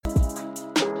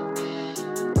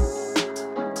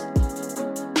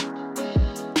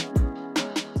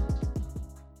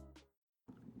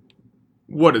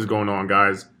What is going on,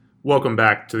 guys? Welcome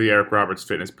back to the Eric Roberts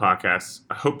Fitness Podcast.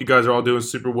 I hope you guys are all doing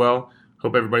super well.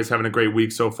 Hope everybody's having a great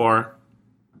week so far.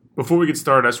 Before we get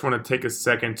started, I just want to take a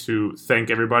second to thank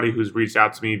everybody who's reached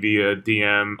out to me via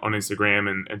DM on Instagram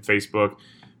and Facebook,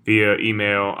 via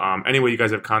email. Any way you guys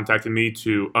have contacted me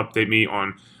to update me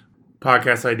on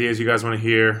podcast ideas you guys want to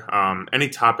hear, any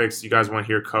topics you guys want to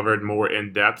hear covered more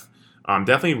in depth.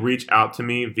 Definitely reach out to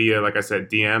me via, like I said,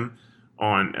 DM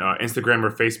on Instagram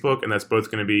or Facebook, and that's both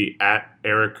going to be at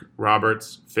Eric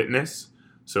Roberts Fitness.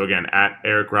 So again, at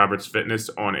Eric Roberts Fitness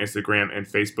on Instagram and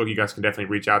Facebook. You guys can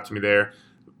definitely reach out to me there.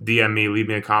 DM me, leave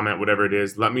me a comment, whatever it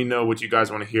is. Let me know what you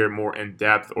guys want to hear more in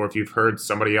depth, or if you've heard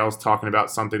somebody else talking about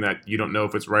something that you don't know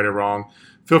if it's right or wrong.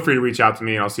 Feel free to reach out to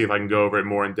me, and I'll see if I can go over it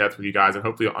more in depth with you guys, and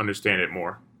hopefully you'll understand it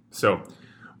more. So,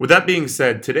 with that being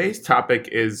said, today's topic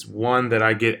is one that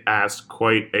I get asked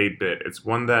quite a bit. It's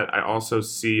one that I also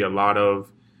see a lot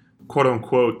of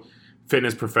quote-unquote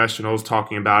fitness professionals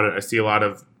talking about it. I see a lot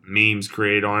of memes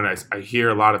created on it. I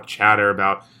hear a lot of chatter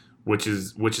about which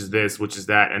is this, which is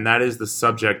that, and that is the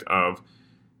subject of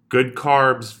good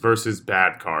carbs versus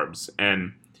bad carbs.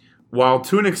 And while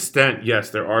to an extent,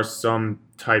 yes, there are some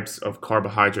types of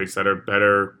carbohydrates that are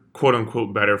better,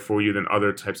 quote-unquote better for you than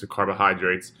other types of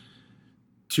carbohydrates,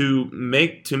 to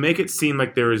make it seem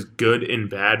like there is good and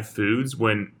bad foods,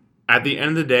 when at the end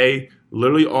of the day,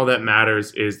 literally all that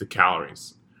matters is the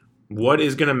calories. What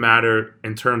is going to matter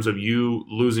in terms of you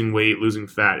losing weight, losing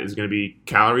fat, is going to be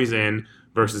calories in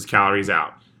versus calories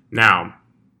out. Now,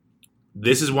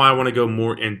 this is why I want to go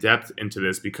more in depth into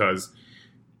this, because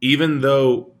even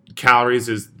though calories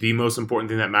is the most important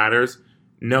thing that matters,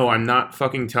 no, I'm not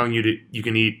fucking telling you you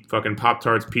can eat fucking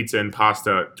Pop-Tarts, pizza, and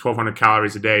pasta, 1,200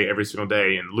 calories a day every single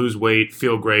day, and lose weight,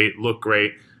 feel great, look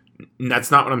great. That's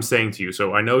not what I'm saying to you.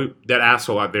 So I know that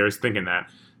asshole out there is thinking that.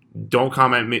 Don't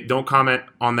comment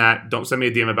on that. Don't send me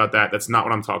a DM about that. That's not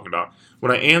what I'm talking about.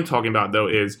 What I am talking about, though,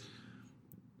 is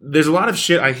there's a lot of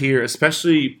shit I hear,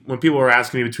 especially when people are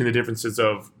asking me between the differences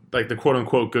of like the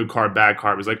quote-unquote good carb, bad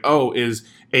carb. It's like, oh, is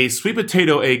a sweet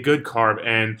potato a good carb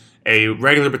and a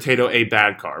regular potato a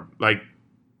bad carb? Like,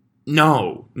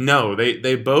 no.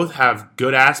 They both have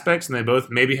good aspects, and they both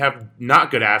maybe have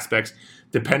not good aspects,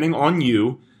 depending on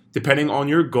you, depending on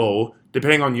your goal,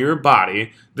 depending on your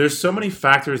body. There's so many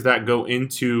factors that go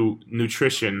into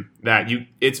nutrition that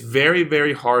it's very,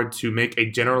 very hard to make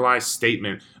a generalized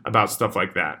statement about stuff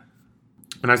like that.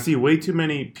 And I see way too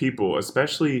many people,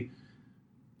 especially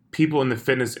people in the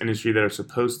fitness industry, that are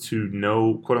supposed to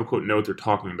know, quote unquote, know what they're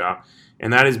talking about.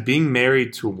 And that is being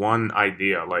married to one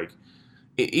idea. Like,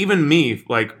 even me,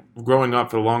 like growing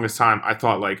up for the longest time, I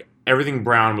thought like everything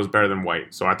brown was better than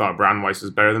white. So I thought brown rice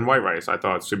was better than white rice. I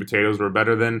thought sweet potatoes were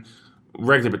better than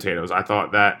regular potatoes. I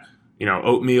thought that,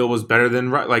 oatmeal was better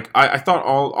than, I thought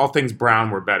all things brown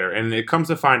were better. And it comes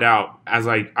to find out, as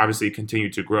I obviously continue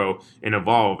to grow and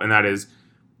evolve, and that is,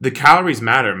 the calories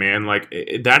matter, man. Like,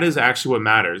 that is actually what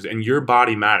matters, and your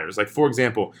body matters. Like, for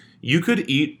example, you could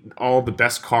eat all the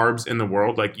best carbs in the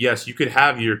world. Like, yes, you could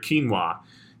have your quinoa,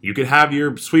 you could have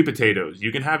your sweet potatoes,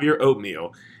 you can have your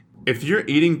oatmeal. If you're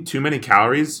eating too many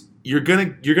calories, you're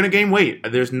gonna gain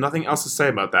weight. There's nothing else to say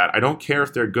about that. I don't care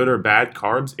if they're good or bad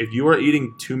carbs. If you are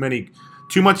eating too much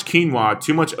quinoa,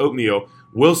 too much oatmeal,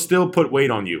 will still put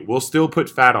weight on you. Will still put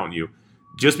fat on you.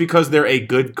 Just because they're a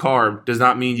good carb does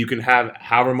not mean you can have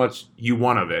however much you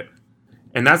want of it.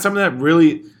 And that's something that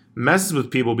really messes with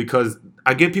people, because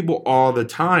I get people all the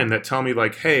time that tell me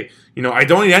like, hey, I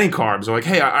don't eat any carbs, or like,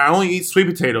 hey, I only eat sweet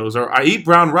potatoes, or I eat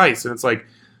brown rice. And it's like,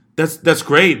 that's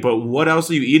great, but what else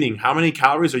are you eating? How many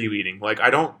calories are you eating? Like,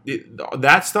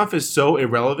 that stuff is so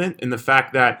irrelevant in the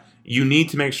fact that you need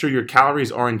to make sure your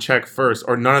calories are in check first,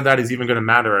 or none of that is even going to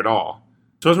matter at all.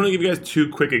 So I just want to give you guys two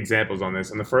quick examples on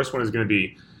this, and the first one is going to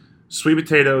be sweet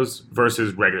potatoes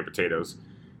versus regular potatoes.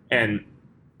 And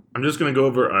I'm just going to go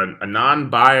over a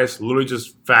non-biased, literally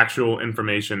just factual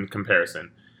information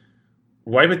comparison.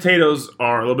 White potatoes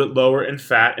are a little bit lower in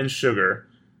fat and sugar.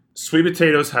 Sweet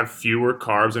potatoes have fewer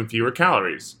carbs and fewer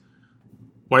calories.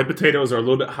 White potatoes are a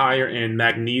little bit higher in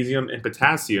magnesium and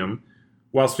potassium,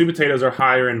 while sweet potatoes are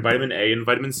higher in vitamin A and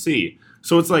vitamin C.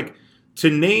 So it's like, to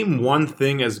name one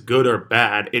thing as good or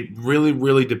bad, it really,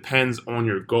 really depends on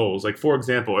your goals. Like, for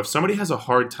example, if somebody has a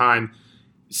hard time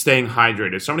staying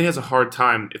hydrated, if somebody has a hard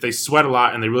time, if they sweat a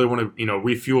lot and they really want to,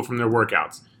 refuel from their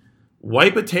workouts,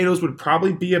 white potatoes would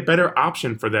probably be a better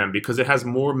option for them, because it has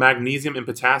more magnesium and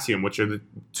potassium, which are the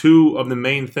two of the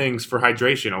main things for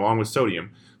hydration, along with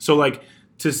sodium. So, like,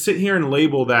 to sit here and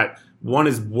label that one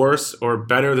is worse or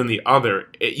better than the other,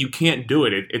 you can't do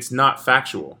it. It's not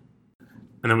factual.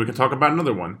 And then we can talk about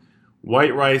another one.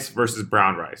 white rice versus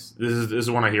brown rice. This is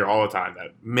one I hear all the time.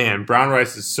 That, man, brown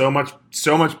rice is so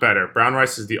much better. Brown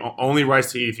rice is the only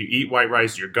rice to eat. If you eat white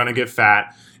rice, you're gonna get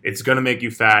fat. It's gonna make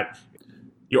you fat.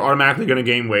 You're automatically gonna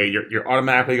gain weight. You're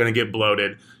automatically gonna get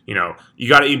bloated. You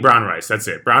got to eat brown rice. That's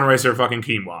it. Brown rice or fucking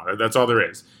quinoa. That's all there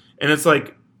is. And it's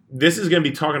like, this is gonna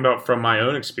be talking about from my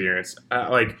own experience.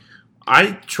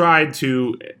 I tried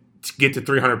to get to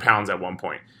 300 pounds at one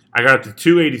point. I got up to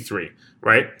 283.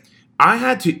 Right. I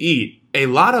had to eat a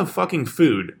lot of fucking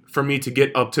food for me to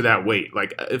get up to that weight.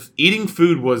 Like, if eating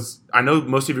food was, I know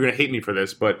most of you are going to hate me for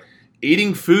this, but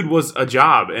eating food was a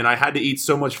job, and I had to eat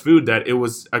so much food that it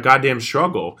was a goddamn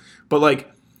struggle. But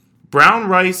like, brown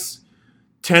rice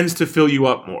tends to fill you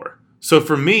up more. So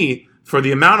for me, for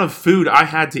the amount of food I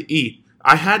had to eat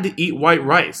white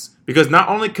rice, because not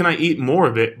only can I eat more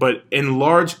of it, but in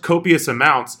large, copious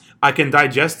amounts, I can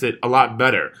digest it a lot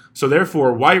better. So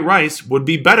therefore, white rice would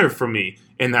be better for me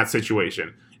in that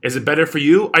situation. Is it better for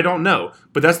you? I don't know.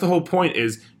 But that's the whole point,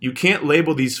 is you can't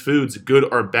label these foods good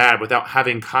or bad without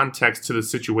having context to the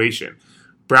situation.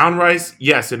 Brown rice,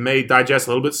 yes, it may digest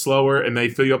a little bit slower. It may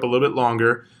fill you up a little bit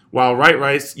longer. While white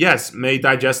rice, yes, may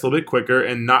digest a little bit quicker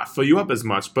and not fill you up as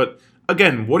much. But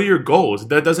again, what are your goals?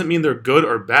 That doesn't mean they're good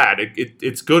or bad.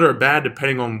 It's good or bad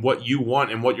depending on what you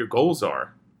want and what your goals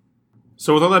are.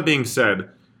 So with all that being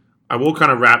said, I will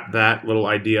kind of wrap that little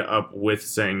idea up with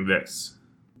saying this.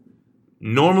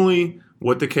 Normally,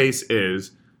 what the case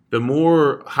is, the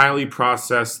more highly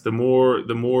processed, the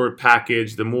more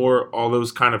packaged, the more all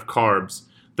those kind of carbs,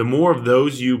 the more of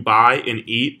those you buy and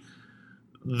eat,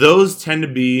 those tend to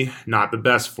be not the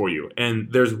best for you.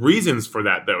 And there's reasons for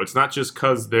that, though. It's not just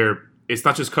because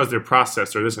they're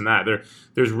processed or this and that.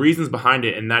 There's reasons behind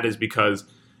it, and that is because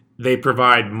they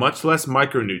provide much less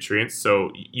micronutrients,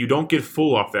 so you don't get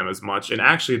full off them as much. And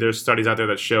actually, there's studies out there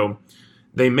that show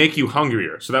they make you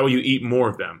hungrier, so that way you eat more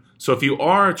of them. So if you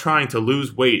are trying to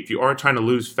lose weight, if you are trying to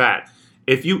lose fat,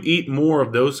 if you eat more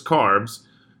of those carbs,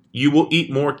 you will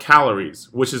eat more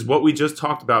calories, which is what we just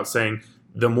talked about, saying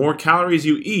the more calories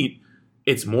you eat,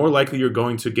 it's more likely you're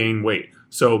going to gain weight.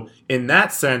 So in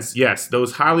that sense, yes,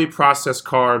 those highly processed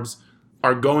carbs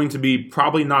are going to be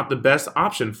probably not the best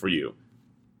option for you.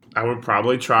 I would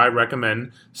probably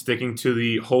recommend sticking to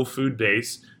the whole food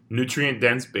base,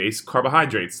 nutrient-dense base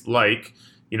carbohydrates, like,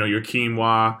 your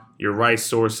quinoa, your rice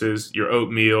sources, your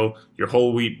oatmeal, your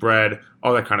whole wheat bread,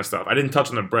 all that kind of stuff. I didn't touch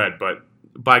on the bread, but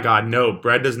by God, no,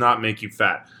 bread does not make you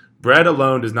fat. Bread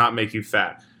alone does not make you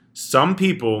fat. Some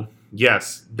people,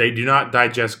 yes, they do not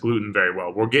digest gluten very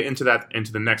well. We'll get into that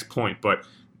into the next point, but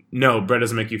no, bread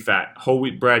doesn't make you fat. Whole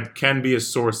wheat bread can be a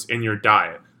source in your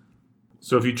diet.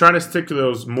 So if you try to stick to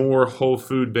those more whole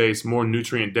food based, more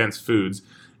nutrient dense foods,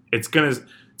 it's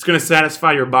gonna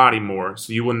satisfy your body more.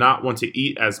 So you will not want to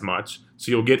eat as much.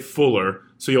 So you'll get fuller.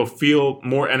 So you'll feel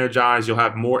more energized. You'll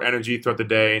have more energy throughout the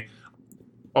day.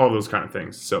 All those kind of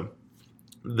things. So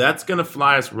that's gonna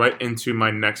fly us right into my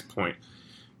next point.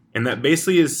 And that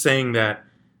basically is saying that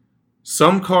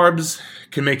some carbs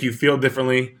can make you feel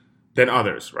differently than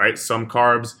others, right? Some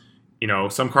carbs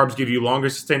give you longer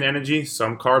sustained energy.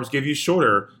 Some carbs give you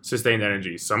shorter sustained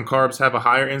energy. Some carbs have a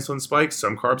higher insulin spike.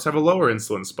 Some carbs have a lower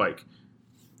insulin spike.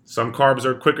 Some carbs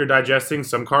are quicker digesting.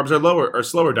 Some carbs are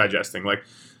slower digesting. Like,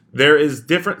 there is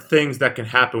different things that can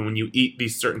happen when you eat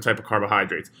these certain type of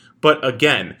carbohydrates. But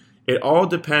again, it all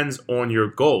depends on your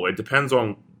goal. It depends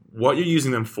on what you're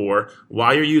using them for,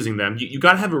 why you're using them. You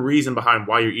got to have a reason behind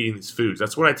why you're eating these foods.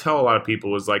 That's what I tell a lot of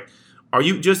people is like, are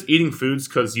you just eating foods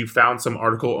because you found some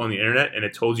article on the internet and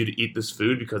it told you to eat this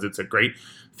food because it's a great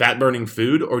fat-burning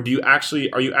food? Or are you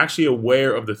actually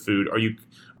aware of the food? Are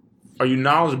you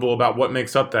knowledgeable about what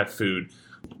makes up that food?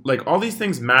 Like, all these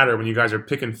things matter when you guys are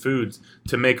picking foods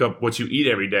to make up what you eat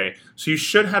every day. So you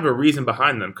should have a reason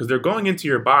behind them because they're going into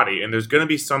your body and there's going to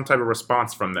be some type of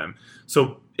response from them.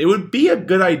 So it would be a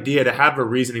good idea to have a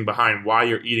reasoning behind why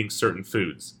you're eating certain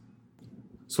foods.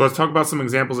 So let's talk about some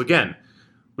examples again.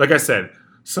 Like I said,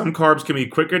 some carbs can be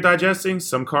quicker digesting,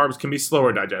 some carbs can be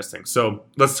slower digesting. So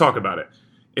let's talk about it.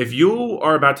 If you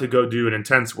are about to go do an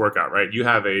intense workout, right? You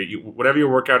have whatever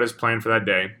your workout is planned for that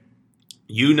day,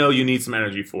 you know you need some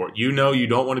energy for it. You know you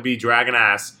don't want to be dragging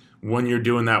ass when you're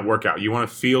doing that workout. You want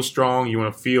to feel strong, you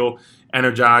want to feel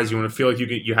energized, you want to feel like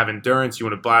you have endurance, you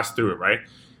want to blast through it, right?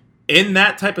 In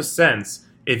that type of sense,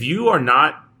 if you are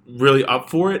not really up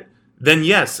for it, then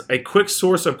yes, a quick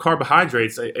source of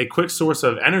carbohydrates, a quick source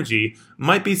of energy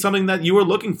might be something that you are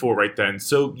looking for right then.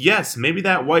 So yes, maybe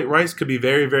that white rice could be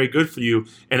very, very good for you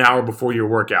an hour before your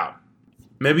workout.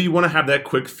 Maybe you want to have that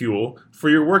quick fuel for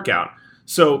your workout.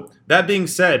 So that being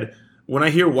said, when I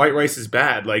hear white rice is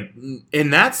bad, like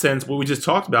in that sense, what we just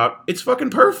talked about, it's fucking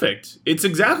perfect. It's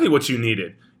exactly what you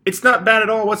needed. It's not bad at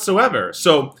all whatsoever.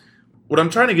 So what I'm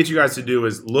trying to get you guys to do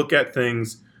is look at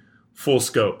things full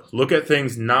scope. Look at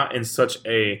things not in such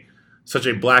a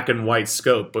black and white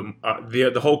scope, but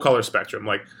the whole color spectrum.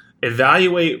 Like,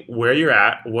 evaluate where you're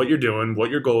at, what you're doing, what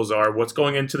your goals are, what's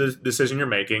going into the decision you're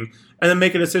making, and then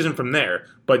make a decision from there.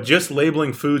 But just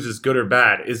labeling foods as good or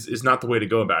bad is not the way to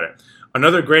go about it.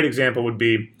 Another great example would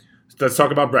be, let's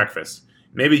talk about breakfast.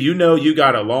 Maybe you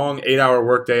got a long 8-hour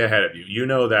workday ahead of you. You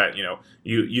know that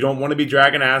you don't want to be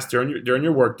dragging ass during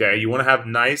your workday. You want to have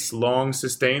nice, long,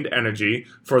 sustained energy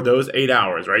for those 8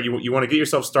 hours, right? You want to get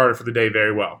yourself started for the day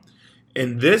very well.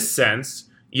 In this sense,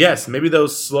 yes, maybe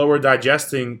those slower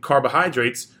digesting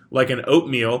carbohydrates, like an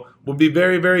oatmeal, would be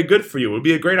very, very good for you. It would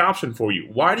be a great option for you.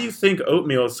 Why do you think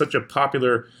oatmeal is such a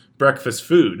popular breakfast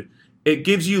food? It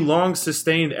gives you long,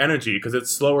 sustained energy because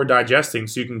it's slower digesting,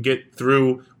 so you can get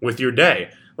through with your day.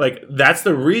 Like, that's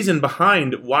the reason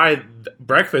behind why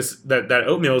breakfast, that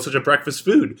oatmeal is such a breakfast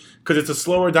food, because it's a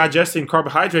slower digesting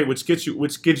carbohydrate, which gives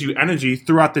you energy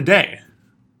throughout the day.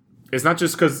 It's not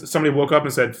just because somebody woke up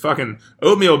and said, fucking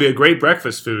oatmeal would be a great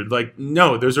breakfast food. Like,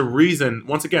 no, there's a reason.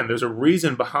 Once again, there's a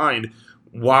reason behind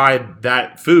why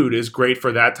that food is great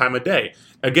for that time of day.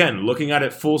 Again, looking at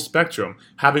it full spectrum,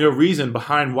 having a reason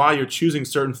behind why you're choosing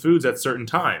certain foods at certain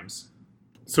times.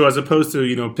 So as opposed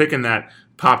to, picking that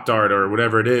Pop-Tart or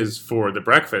whatever it is for the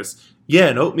breakfast, yeah,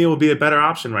 an oatmeal would be a better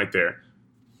option right there.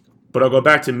 But I'll go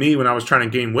back to me when I was trying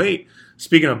to gain weight.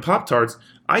 Speaking of Pop-Tarts,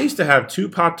 I used to have 2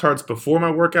 Pop-Tarts before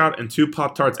my workout and 2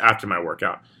 Pop-Tarts after my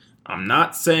workout. I'm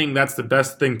not saying that's the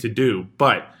best thing to do,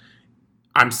 but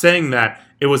I'm saying that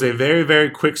it was a very, very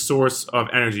quick source of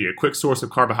energy, a quick source of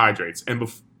carbohydrates.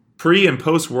 And pre and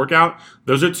post workout,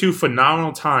 those are 2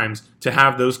 phenomenal times to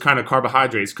have those kind of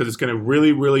carbohydrates, because it's going to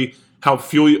really, really help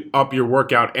fuel up your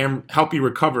workout and help you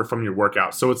recover from your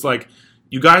workout. So it's like,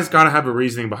 you guys got to have a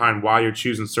reasoning behind why you're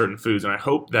choosing certain foods. And I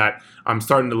hope that I'm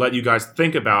starting to let you guys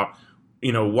think about,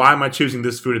 why am I choosing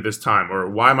this food at this time? Or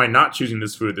why am I not choosing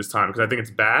this food at this time? Because I think it's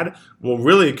bad. Well,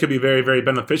 really, it could be very, very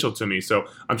beneficial to me. So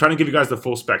I'm trying to give you guys the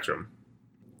full spectrum.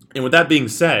 And with that being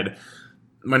said,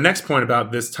 my next point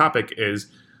about this topic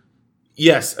is,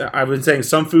 yes, I've been saying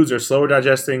some foods are slower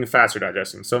digesting, faster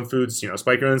digesting. Some foods,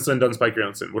 spike your insulin, doesn't spike your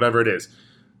insulin, whatever it is.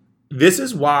 This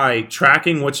is why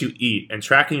tracking what you eat and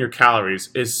tracking your calories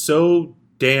is so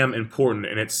damn important.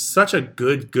 And it's such a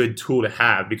good tool to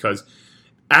have, because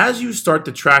as you start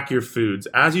to track your foods,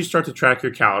 as you start to track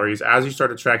your calories, as you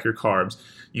start to track your carbs,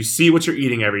 you see what you're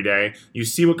eating every day, you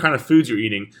see what kind of foods you're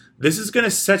eating. This is going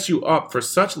to set you up for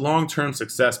such long-term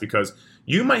success, because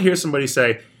you might hear somebody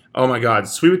say, oh my God,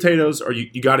 sweet potatoes, or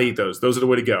you got to eat those. Those are the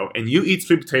way to go. And you eat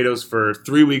sweet potatoes for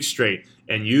 3 weeks straight,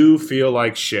 and you feel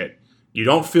like shit. You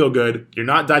don't feel good. You're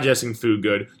not digesting food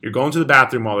good. You're going to the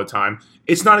bathroom all the time.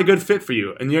 It's not a good fit for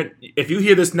you. And if you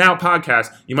hear this now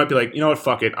podcast, you might be like, you know what,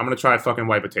 fuck it. I'm going to try fucking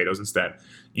white potatoes instead.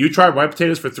 You try white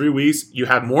potatoes for 3 weeks. You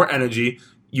have more energy.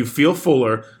 You feel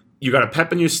fuller. You got a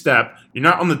pep in your step. You're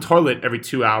not on the toilet every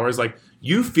 2 hours. Like,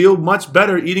 you feel much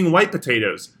better eating white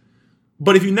potatoes.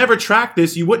 But if you never tracked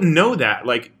this, you wouldn't know that.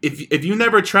 Like, if you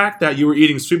never tracked that you were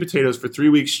eating sweet potatoes for 3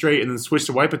 weeks straight and then switched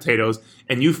to white potatoes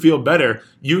and you feel better,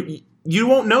 you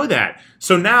won't know that.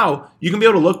 So now you can be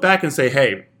able to look back and say,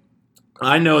 hey,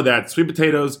 I know that sweet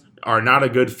potatoes are not a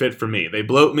good fit for me. They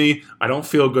bloat me. I don't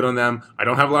feel good on them. I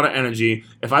don't have a lot of energy.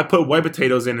 If I put white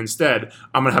potatoes in instead,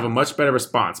 I'm going to have a much better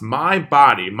response. My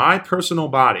body, my personal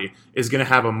body, is going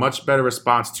to have a much better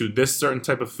response to this certain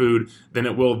type of food than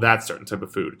it will that certain type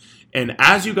of food. And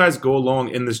as you guys go along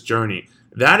in this journey,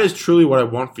 that is truly what I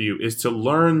want for you, is to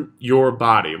learn your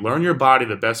body. Learn your body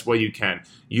the best way you can.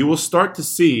 You will start to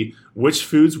see which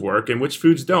foods work and which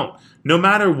foods don't. No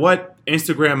matter what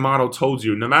Instagram model told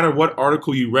you, no matter what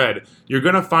article you read, you're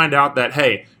going to find out that,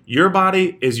 hey, your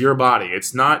body is your body.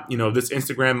 It's not, this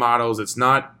Instagram model's, it's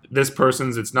not this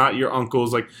person's, it's not your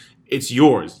uncle's. Like, it's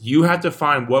yours. You have to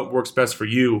find what works best for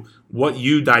you, what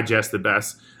you digest the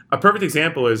best. A perfect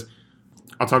example is,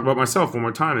 I'll talk about myself one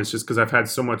more time. It's just because I've had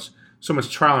so much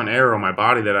trial and error on my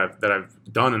body that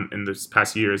I've done in this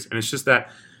past years. And it's just that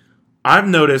I've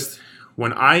noticed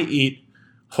when I eat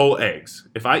whole eggs,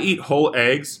 if I eat whole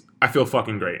eggs, I feel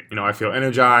fucking great. I feel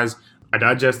energized. I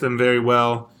digest them very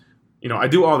well. I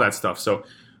do all that stuff. So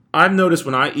I've noticed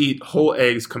when I eat whole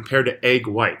eggs compared to egg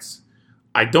whites,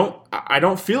 I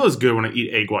don't feel as good when I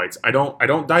eat egg whites. I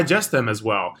don't digest them as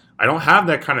well. I don't have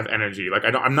that kind of energy. Like,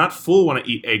 I'm not full when I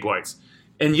eat egg whites.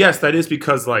 And yes, that is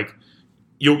because, like,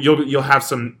 you'll have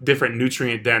some different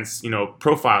nutrient dense,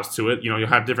 profiles to it. You'll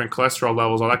have different cholesterol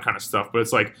levels, all that kind of stuff. But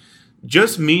it's like,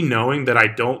 just me knowing that I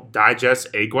don't digest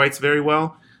egg whites very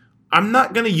well, I'm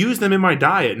not going to use them in my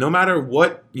diet, no matter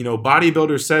what,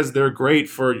 bodybuilder says they're great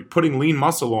for putting lean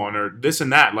muscle on or this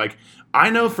and that. Like, I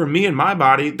know for me and my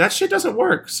body, that shit doesn't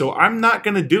work. So I'm not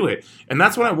going to do it. And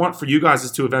that's what I want for you guys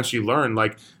is to eventually learn.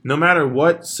 Like, no matter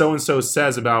what so-and-so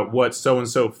says about what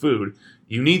so-and-so food,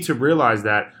 you need to realize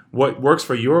that what works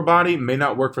for your body may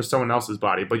not work for someone else's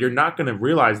body, but you're not going to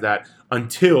realize that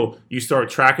until you start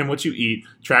tracking what you eat,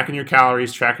 tracking your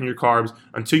calories, tracking your carbs,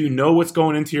 until you know what's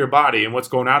going into your body and what's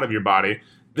going out of your body.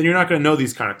 Then you're not going to know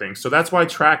these kind of things. So that's why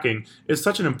tracking is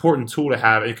such an important tool to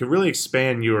have, and it can really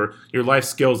expand your life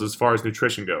skills as far as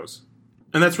nutrition goes.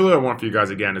 And that's really what I want for you guys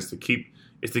again is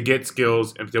to get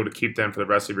skills and be able to keep them for the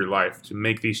rest of your life, to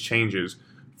make these changes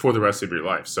for the rest of your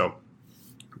life. So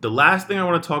the last thing I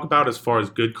want to talk about as far as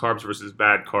good carbs versus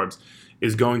bad carbs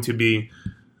is going to be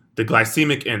the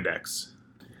glycemic index.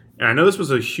 And I know this was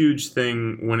a huge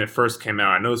thing when it first came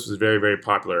out. I know this was very, very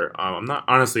popular. I don't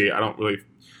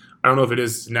know if it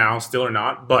is now still or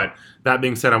not. But that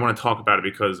being said, I want to talk about it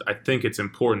because I think it's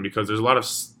important, because there's a lot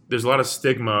of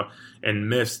stigma and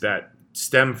myths that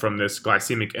stem from this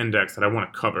glycemic index that I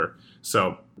want to cover.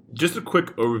 So just a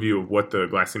quick overview of what the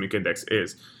glycemic index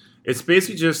is. It's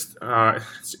basically just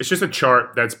it's just a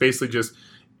chart that's basically just,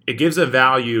 it gives a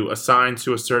value assigned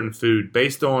to a certain food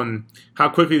based on how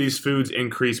quickly these foods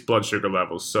increase blood sugar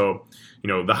levels. So,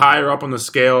 the higher up on the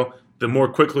scale, the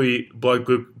more quickly blood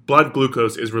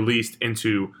glucose is released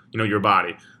into, your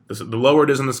body. The lower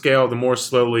it is on the scale, the more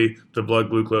slowly the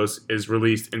blood glucose is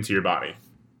released into your body.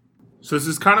 So this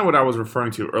is kind of what I was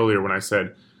referring to earlier when I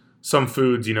said some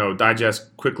foods,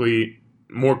 digest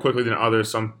more quickly than others.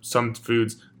 Some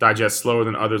foods digest slower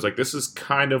than others. Like, this is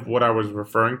kind of what I was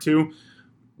referring to.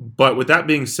 But with that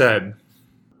being said,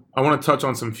 I want to touch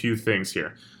on some few things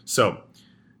here. So,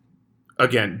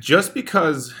 again, just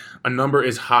because a number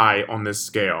is high on this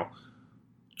scale,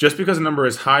 just because a number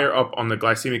is higher up on the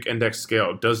glycemic index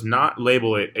scale does not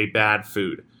label it a bad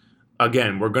food.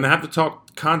 Again, we're going to have to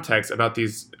talk context about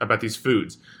these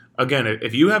foods. Again,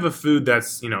 if you have a food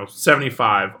that's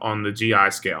 75 on the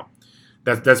GI scale,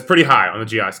 that's pretty high on the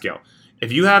GI scale.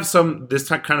 If you have this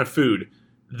kind of food,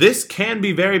 this can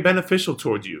be very beneficial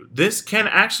towards you. This can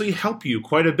actually help you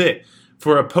quite a bit.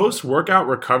 For a post-workout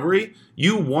recovery,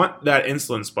 you want that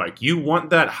insulin spike. You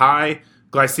want that high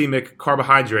glycemic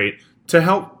carbohydrate to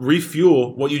help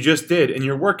refuel what you just did in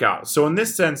your workout. So in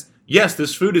this sense, yes,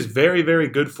 this food is very, very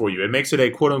good for you. It makes it a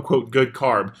quote-unquote good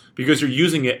carb because you're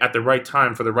using it at the right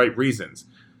time for the right reasons.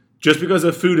 Just because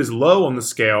a food is low on the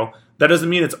scale, that doesn't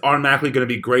mean it's automatically going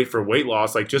to be great for weight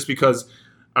loss. Like, just because,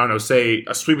 I don't know, say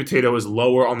a sweet potato is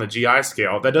lower on the GI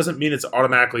scale, that doesn't mean it's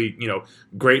automatically,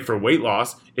 great for weight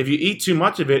loss. If you eat too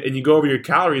much of it and you go over your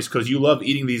calories because you love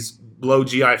eating these low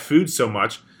GI foods so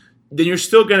much, then you're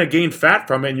still going to gain fat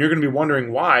from it, and you're going to be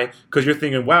wondering why, because you're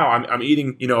thinking, wow, I'm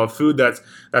eating, a food that's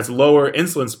lower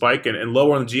insulin spike and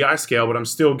lower on the GI scale, but I'm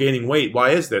still gaining weight.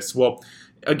 Why is this? Well,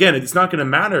 again, it's not going to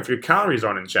matter if your calories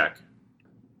aren't in check.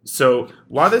 So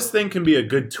while this thing can be a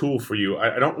good tool for you,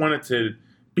 I don't want it to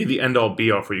be the end-all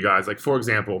be-all for you guys. Like, for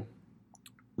example,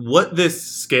 what this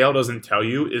scale doesn't tell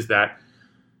you is that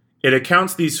it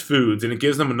accounts these foods and it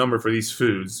gives them a number for these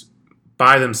foods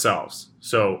by themselves.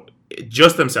 So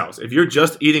just themselves. If you're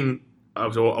just eating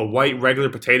a white regular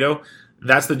potato,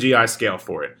 that's the GI scale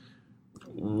for it.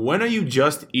 When are you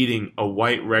just eating a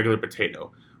white regular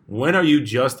potato? When are you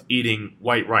just eating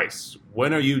white rice?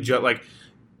 When are you just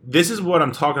this is what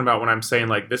I'm talking about when I'm saying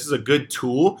this is a good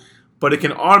tool, but it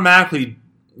can automatically,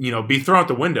 be thrown out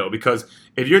the window, because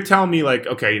if you're telling me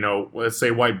okay, let's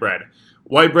say white bread.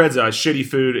 White bread's a shitty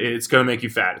food. It's going to make you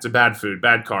fat. It's a bad food,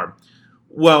 bad carb.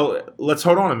 Well, let's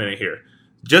hold on a minute here.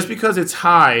 Just because it's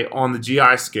high on the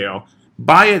GI scale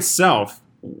by itself,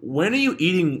 when are you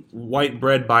eating white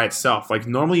bread by itself?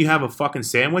 Normally you have a fucking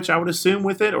sandwich, I would assume,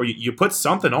 with it, or you put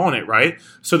something on it, right?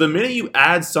 So the minute you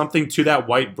add something to that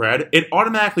white bread, it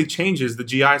automatically changes the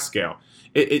GI scale.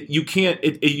 You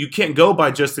can't go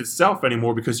by just itself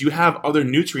anymore, because you have other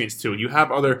nutrients to it. You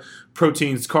have other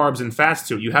proteins, carbs, and fats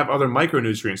to it. You have other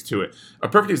micronutrients to it. A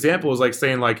perfect example is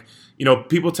saying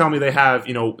people tell me they have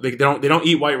they don't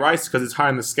eat white rice because it's high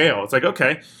on the scale. It's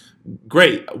okay.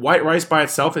 Great. White rice by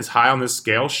itself is high on this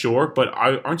scale, sure, but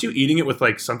aren't you eating it with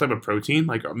some type of protein?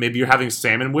 Maybe you're having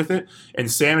salmon with it,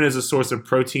 and salmon is a source of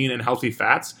protein and healthy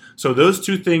fats. So those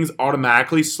two things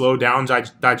automatically slow down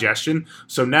digestion.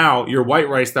 So now your white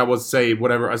rice that was, say,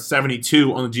 a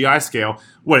 72 on the GI scale,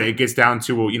 it gets down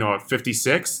to a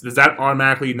 56? Does that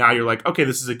automatically, now you're okay,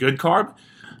 this is a good carb?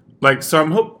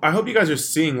 So I hope you guys are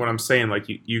seeing what I'm saying.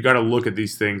 You got to look at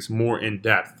these things more in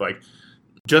depth.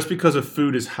 Just because a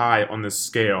food is high on the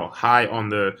scale, high on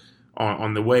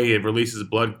the way it releases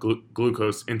blood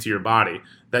glucose into your body,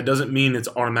 that doesn't mean it's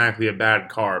automatically a bad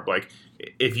carb. Like,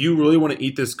 if you really want to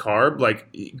eat this carb,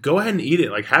 like, go ahead and eat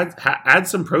it. Like, add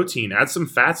some protein, add some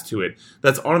fats to it.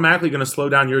 That's automatically going to slow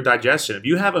down your digestion. If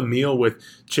you have a meal with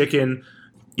chicken,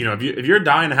 if you're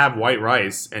dying to have white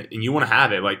rice and you want to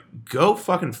have it, like, go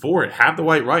fucking for it. Have the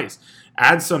white rice.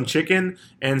 Add some chicken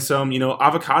and some,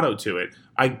 avocado to it.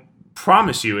 I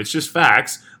promise you, it's just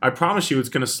facts. I promise you it's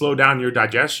going to slow down your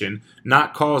digestion,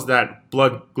 not cause that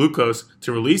blood glucose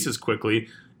to release as quickly,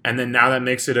 and then now that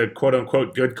makes it a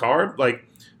quote-unquote good carb. Like,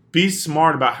 be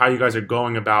smart about how you guys are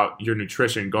going about your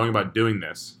nutrition, going about doing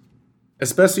this.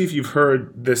 Especially if you've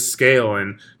heard this scale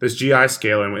and this GI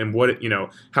scale and what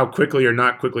how quickly or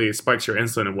not quickly it spikes your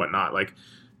insulin and whatnot. Like,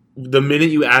 the minute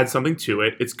you add something to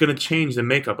it, it's going to change the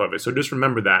makeup of it. So just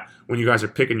remember that when you guys are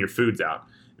picking your foods out.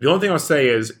 The only thing I'll say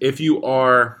is, if you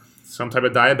are some type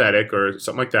of diabetic or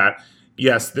something like that,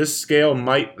 yes, this scale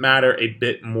might matter a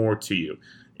bit more to you.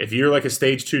 If you're like a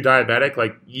stage 2 diabetic,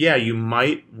 like, yeah, you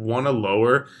might want to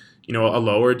lower, a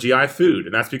lower GI food.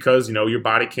 And that's because, your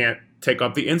body can't take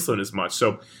up the insulin as much.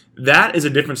 So that is a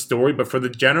different story. But for the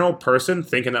general person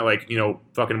thinking that, like,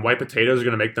 fucking white potatoes are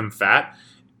going to make them fat,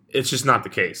 it's just not the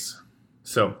case.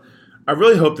 So I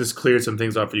really hope this cleared some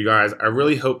things up for you guys. I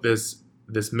really hope this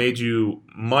made you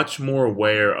much more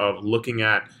aware of looking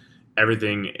at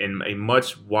everything in a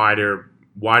much wider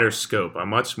scope, a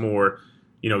much more,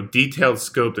 detailed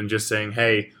scope than just saying,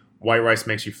 hey, white rice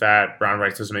makes you fat, brown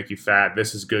rice doesn't make you fat,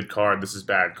 this is good carb, this is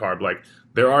bad carb. Like,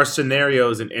 there are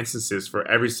scenarios and instances for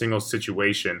every single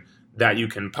situation that you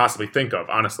can possibly think of,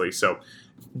 honestly. So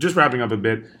just wrapping up a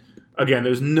bit, again,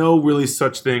 there's no really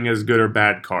such thing as good or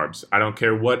bad carbs. I don't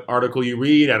care what article you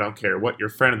read. I don't care what your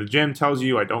friend at the gym tells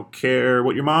you. I don't care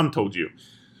what your mom told you,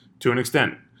 to an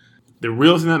extent. The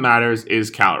real thing that matters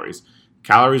is calories.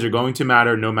 Calories are going to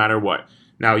matter no matter what.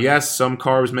 Now, yes, some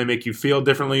carbs may make you feel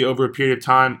differently over a period of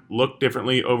time, look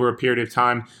differently over a period of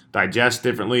time, digest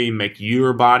differently, make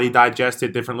your body digest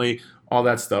it differently, all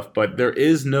that stuff. But there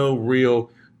is no real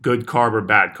good carb or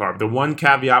bad carb. The one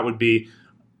caveat would be,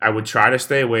 I would try to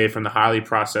stay away from the highly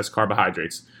processed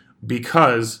carbohydrates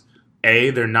because, A,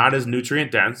 they're not as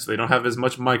nutrient dense. They don't have as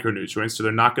much micronutrients, so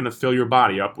they're not going to fill your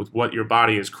body up with what your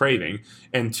body is craving.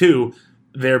 And two,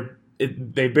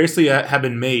 they basically have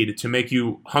been made to make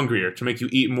you hungrier, to make you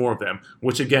eat more of them,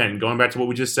 which, again, going back to what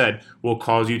we just said, will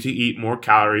cause you to eat more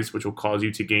calories, which will cause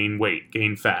you to gain weight,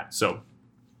 gain fat. So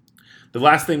the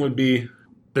last thing would be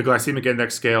the glycemic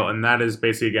index scale, and that is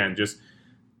basically, again, just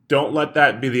don't let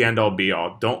that be the end-all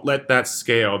be-all. Don't let that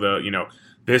scale,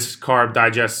 this carb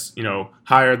digests,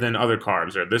 higher than other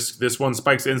carbs, or this one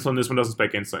spikes insulin, this one doesn't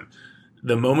spike insulin.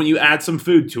 The moment you add some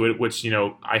food to it, which,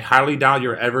 I highly doubt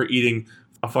you're ever eating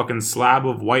a fucking slab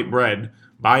of white bread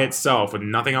by itself with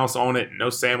nothing else on it,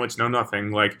 no sandwich, no nothing.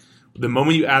 Like, the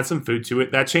moment you add some food to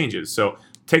it, that changes. So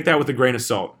take that with a grain of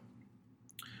salt.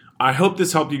 I hope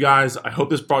this helped you guys. I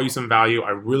hope this brought you some value. I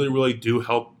really, really do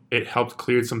hope it helped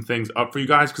clear some things up for you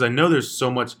guys, because I know there's so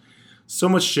much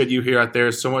shit you hear out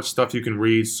there, so much stuff you can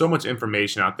read, so much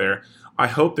information out there. I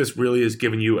hope this really is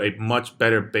giving you a much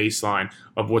better baseline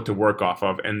of what to work off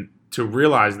of, and to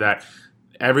realize that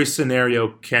every scenario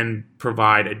can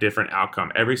provide a different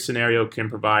outcome. Every scenario can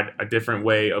provide a different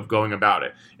way of going about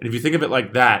it. And if you think of it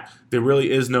like that, there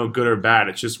really is no good or bad.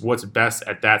 It's just what's best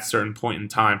at that certain point in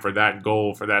time for that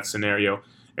goal, for that scenario,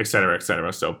 etc.,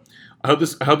 etc. So I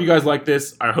hope you guys like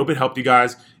this. I hope it helped you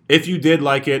guys. If you did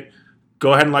like it,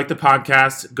 go ahead and like the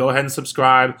podcast. Go ahead and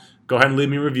subscribe. Go ahead and leave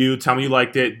me a review. Tell me you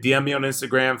liked it. DM me on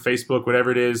Instagram, Facebook, whatever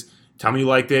it is. Tell me you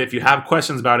liked it. If you have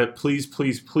questions about it, please,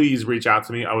 please, please reach out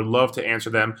to me. I would love to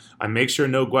answer them. I make sure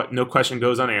no question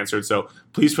goes unanswered. So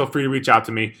please feel free to reach out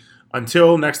to me.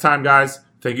 Until next time, guys,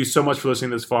 thank you so much for listening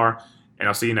this far, and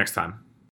I'll see you next time.